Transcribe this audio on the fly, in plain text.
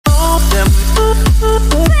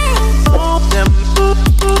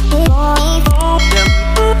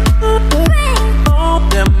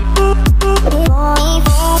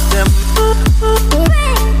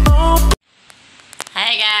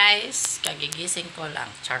kagising ko lang.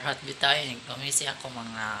 Charot bitaw. Gumising ako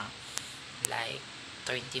mga like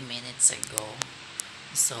 20 minutes ago.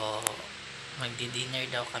 So, magdi-dinner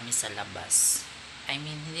daw kami sa labas. I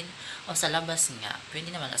mean, hindi, sa labas nga.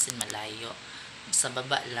 Pwede naman asin malayo. Sa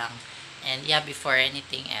baba lang. And yeah, before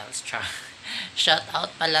anything else, shout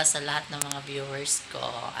out pala sa lahat ng mga viewers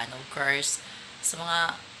ko. And of course, sa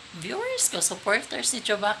mga viewers ko, supporters ni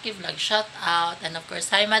Tsubakhi Vlog, shout out. And of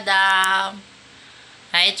course, hi madam!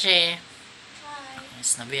 Hi Che! Hi!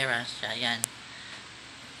 Mas nabira siya, yan.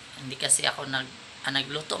 Hindi kasi ako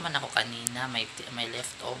nagluto man ako kanina, may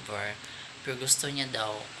leftover. Pero gusto niya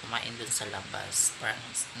daw kumain dun sa labas. Parang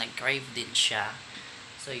nag-crave din siya.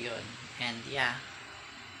 So yun. And yeah.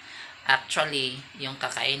 Actually, yung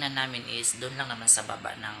kakainan namin is doon lang naman sa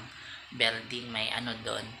baba ng building. May ano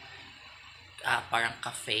doon. Parang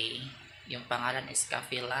cafe. Yung pangalan is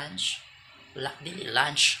Cafe Lunch. Dili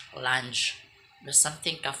lunch. There's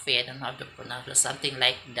something cafe. I don't know how to pronounce. There's something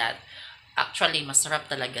like that. Actually, masarap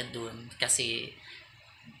talaga doon. Kasi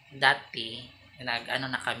dati, nag-ano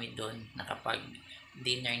na kami doon.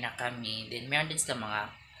 Nakapag-dinner na kami. Then, meron din sila mga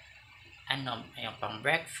yung pang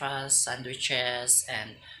breakfast, sandwiches,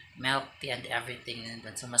 and milk tea and everything.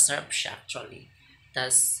 So, masarap siya actually.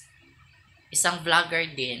 Tapos, isang vlogger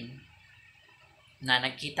din na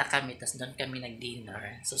nagkita kami, tapos doon kami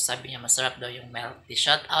nag-dinner. So, sabi niya, masarap daw yung milk tea.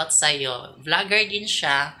 Shout out sa'yo. Vlogger din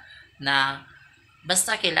siya na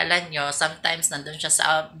basta kilala nyo. Sometimes nandun siya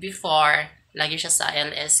sa, before, lagi siya sa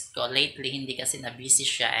LS ko. Lately, hindi kasi na-busy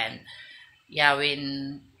siya. And, yeah,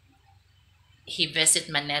 when he visit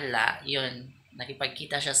Manila, yun,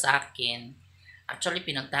 nakipagkita siya sa akin. Actually,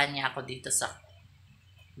 pinuntahan niya ako dito sa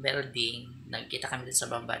building. Nagkita kami dito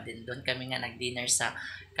sa baba din. Doon kami nga nag-dinner sa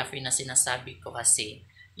cafe na sinasabi ko kasi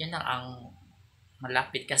yun lang ang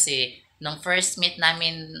malapit. Kasi nung first meet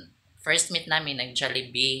namin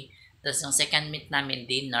nag-Jollibee. Tapos nung second meet namin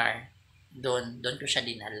dinner, doon ko siya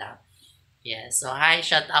dinala. Yeah, so hi,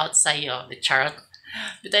 shout out sa'yo. The Charot.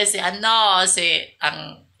 Bito ang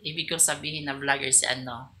ibig kong sabihin na vlogger si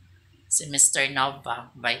Mr. Nova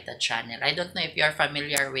Vita Channel. I don't know if you're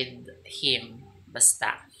familiar with him.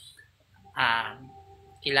 Basta,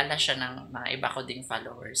 kilala siya ng mga iba ko ding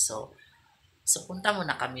followers. So punta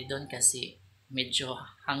muna kami doon kasi medyo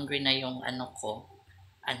hungry na yung anak ko.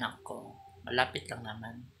 Malapit lang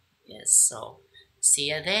naman. Yes, so,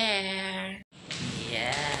 see you there!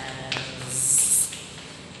 Yes!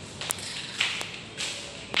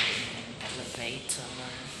 Elevator.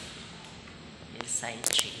 Yes,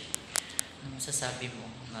 IG. Ano masasabi mo?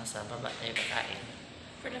 Nasa baba tayo kakain.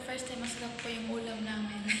 For the first time, masarap po yung ulam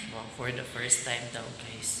namin. Wow, for the first time daw,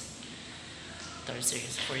 guys.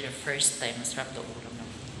 Serious. For the first time, masarap daw ulam ng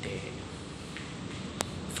puti.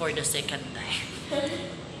 For the second time.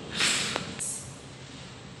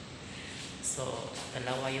 So,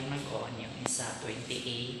 dalawa yung nag-on. Yung isa,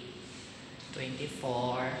 28,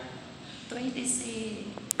 24,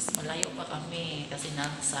 26. Malayo pa kami kasi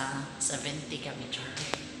nasa 70 kami,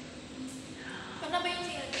 Charlie. Ano ba yung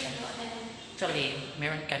sinagawa na? Actually,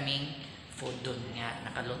 meron kaming food dun nga.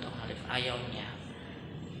 Nakaluto ang halip. Ayaw niya.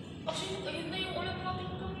 Actually, ayun na yung ulam natin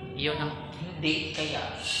kanina. Yun ang hindi.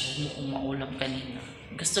 Kaya, huwag mo kong maulam kanina.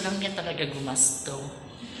 Gusto lang niya talaga gumasto.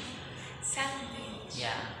 Sandwich.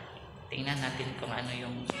 Yeah. Tingnan natin kung ano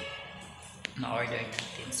yung na-order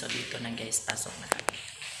natin. So, dito na guys. Pasok na kami.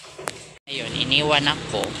 Ayun, iniwan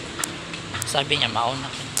ako. Sabi niya,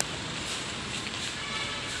 mauna ko.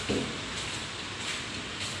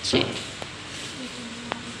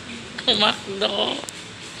 Makdo.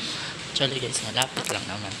 Actually guys, malapit lang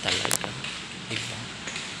naman talaga. Diba?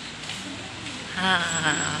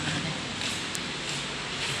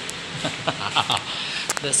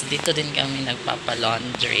 Tapos dito din kami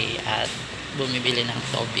nagpapa-laundry at bumibili ng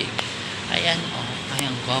tubig. Ayan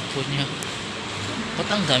ay ang gwapo niya.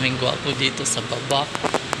 Ba't ang daming gwapo dito sa baba?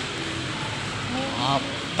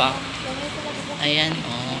 Ayan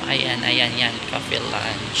ayan yan. Cafe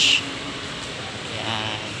Lunch.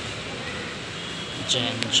 Ayan.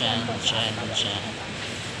 Dyan.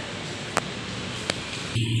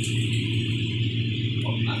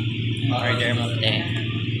 Order mo, te.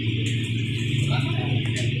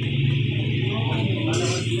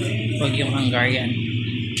 Huwag yung Hungarian.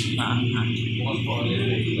 Maanghang.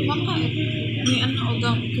 Baka, may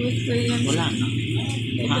ogang with Korean. Wala na.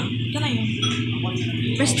 Ha? Ito na yun.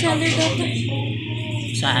 First seller daw ito.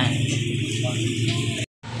 Saan?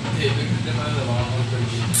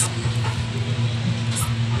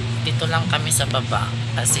 Dito lang kami sa baba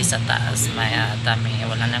kasi sa taas may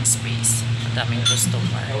wala nang space, madaming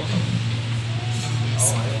customer.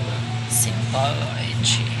 Simple,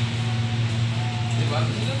 IG.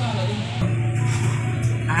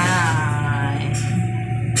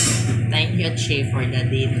 spaghetti for the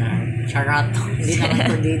dinner. Charot. Hindi naman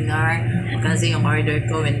to dinner. Kasi yung order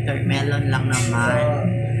ko, winter melon lang naman.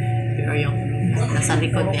 Pero yung nasa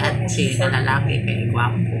likod ni Atchi, na lalaki kay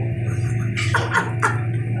Gwapo.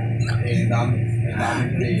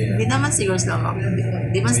 Hindi naman siguro sila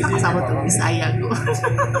Di mas nakasabot ang Bisaya ko.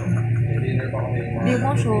 Di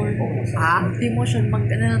mo sure. Ha? Di mo sure.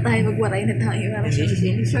 Na tayo. Magwaray na tayo.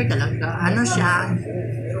 Hindi sure talaga. Ano siya?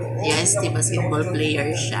 Yes, basketball player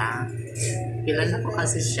siya. Kilala ko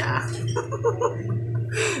kasi siya.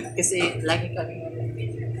 Kasi lagi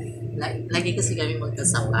kasi kami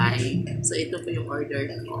magkasabay. So ito po yung order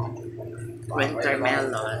ko. Winter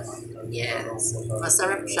melon. Yes.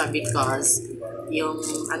 Masarap siya because yung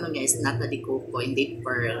ano niya is nata de coco, hindi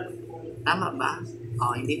pearl. Tama ba?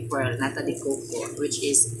 Oh, hindi pearl, nata de coco, which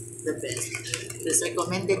is the best. This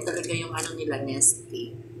recommended talaga yung ano nila,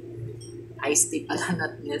 Nesty. Iced tea pala,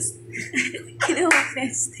 not Nesty. Kinuha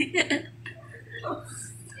Nesty.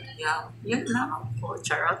 Yeah, yun lang po,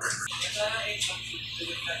 charot.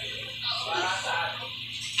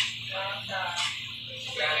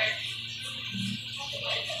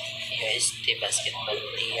 Guys, the basketball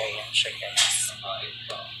player yan siya, guys.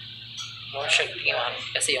 More siya iniwan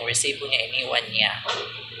kasi yung resibo niya iniwan niya.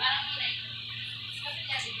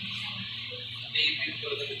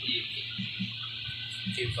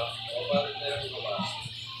 Diba?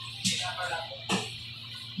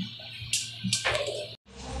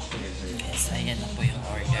 Yes, ayan na po yung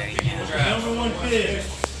order niya. Number one pick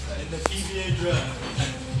in the PBA draft.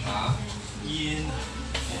 Ian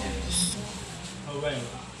Howell.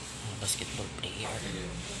 Basketball player.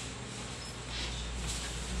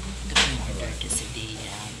 Ito po yung order kasi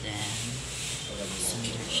niya. Then,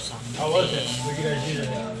 something. How was it? What did you guys do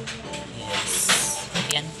today? Yes.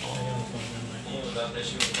 Yan po.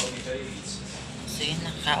 So yun,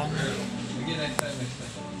 nakaon na.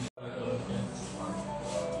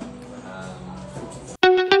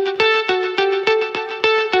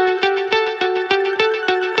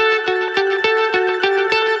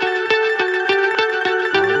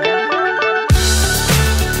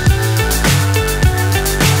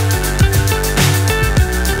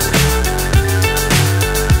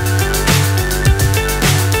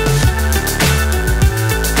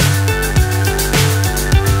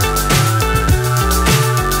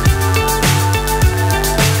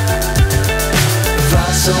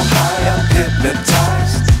 So high I'm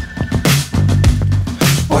hypnotized.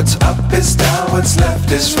 What's up is down, what's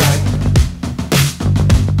left is right.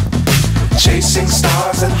 Chasing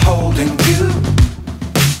stars and holding you.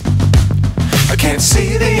 I can't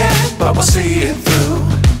see the end, but we'll see it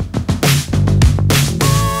through.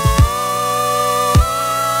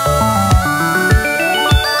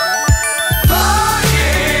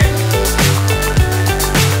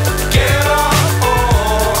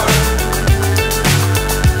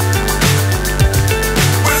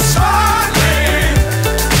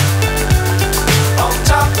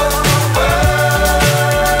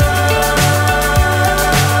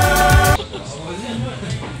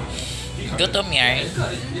 Gutom yan. I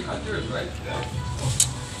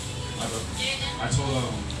told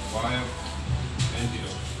why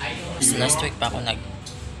So last week pa ako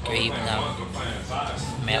nag-crave ng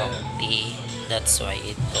milk tea. That's why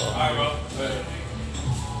ito.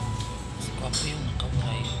 Kwapo yung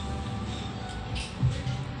nakaway.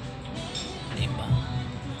 Diba?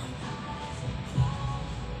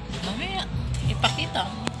 Mamaya, ipakita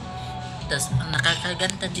mo. Tapos,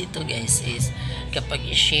 nakakaganda dito guys is kapag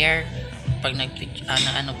i-share pag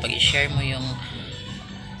pag i-share mo yung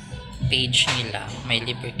page nila, may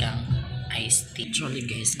libre kang iced tea. Actually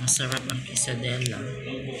guys, masarap ang quesadilla.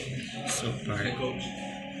 Super.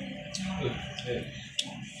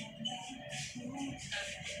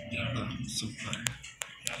 Diba? Super.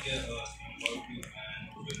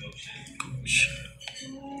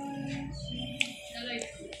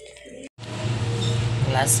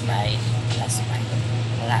 Last bite.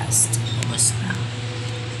 Last. Ubus na.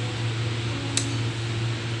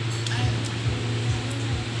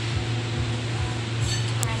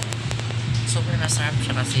 Super masarap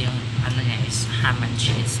siya kasi yung ano niya is ham and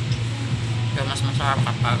cheese. Pero mas masarap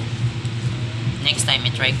kapag next time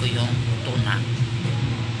i-try ko yung tuna.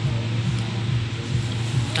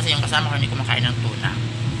 Kasi yung kasama ko hindi kumakain ng tuna.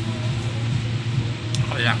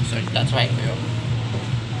 Ako lang. So that's why ko yun.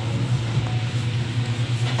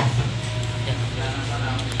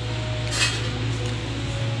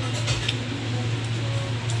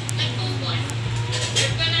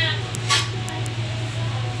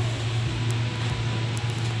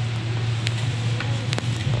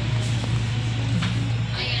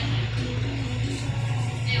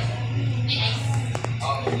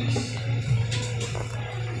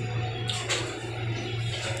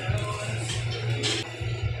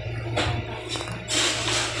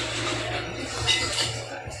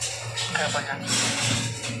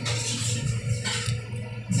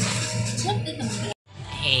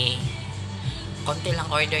 konti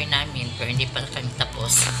lang order namin, pero hindi pa kami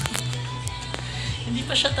tapos. Hindi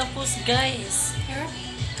pa siya tapos, guys.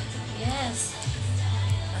 Yes.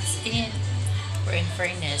 As in, for in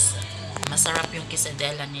fairness, masarap yung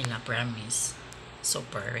quesadilla nila, promise.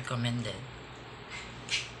 Super recommended.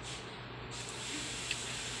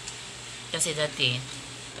 Kasi dati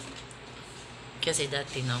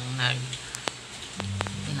nung nag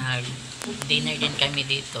dinner din kami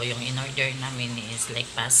dito, yung in-order namin is like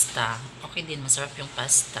pasta. Okay din, masarap yung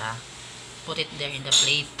pasta. Put it there in the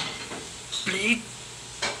plate.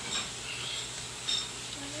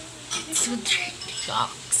 So dirty,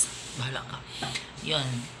 cocks. Bahala ka. Yun.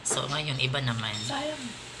 So ngayon, iba naman.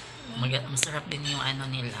 Masarap din yung ano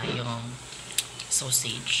nila, yung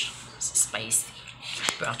sausage. Spicy.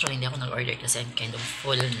 Pero actually, hindi ako nag-order kasi I'm kind of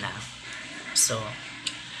full na. So,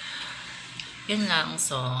 yun lang.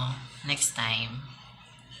 So, next time,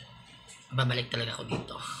 babalik talaga ako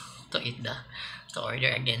dito to order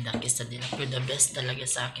again the quesadilla. Pero the best talaga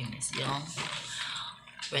sa akin is yung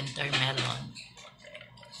winter melon.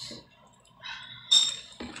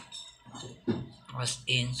 Was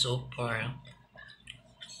in super,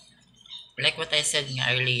 like what I said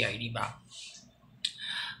nga earlier, diba?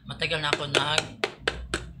 Matagal na ako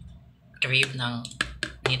crave ng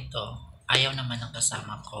nito. Ayaw naman ng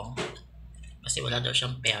kasama ko kasi wala daw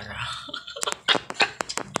siyang pera.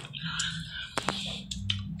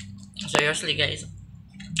 Seriously guys,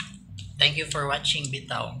 thank you for watching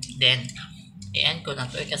bitaw. Then i-end ko na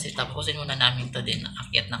to kasi tapusin muna namin to din.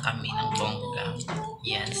 Akyat na kami ng bongga.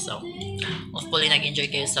 Yes, so hopefully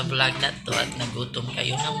nag-enjoy kayo sa vlog na to at nagutom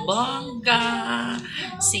kayo ng bongga.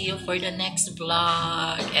 See you for the next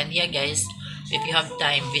vlog. And yeah guys, if you have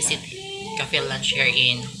time, visit Kafé lunch here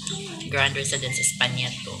in Grand Residence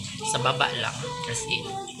Españeto. Sa baba lang. Kasi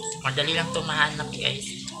madali lang ito mahanap guys.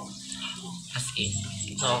 As in.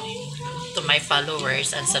 So, to my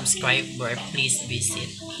followers and subscriber, please visit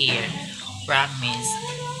here. Promise.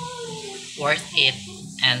 Worth it.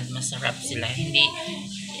 And masarap sila. Hindi,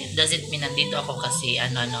 it doesn't mean nandito ako kasi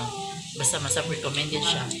basta masarap, recommended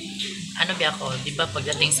siya. Ano ba ako? Diba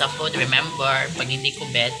pagdating sa food, remember, pag hindi ko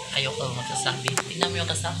bet, ayoko magsasabi. Tingnan mo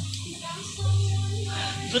yung kasama.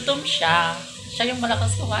 Gutom siya. Siya yung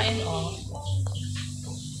malakas kumain, oh.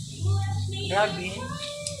 Grabe.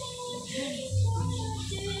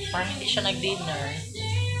 Parang hindi siya nag-dinner.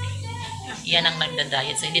 Yan ang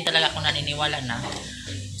nagda-diet. So, hindi talaga ako naniniwala na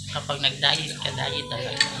kapag nag-diet ka, diet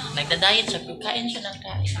talaga. Nagda-diet siya, kain siya ng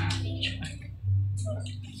kain.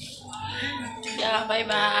 Yeah,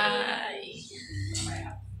 bye-bye.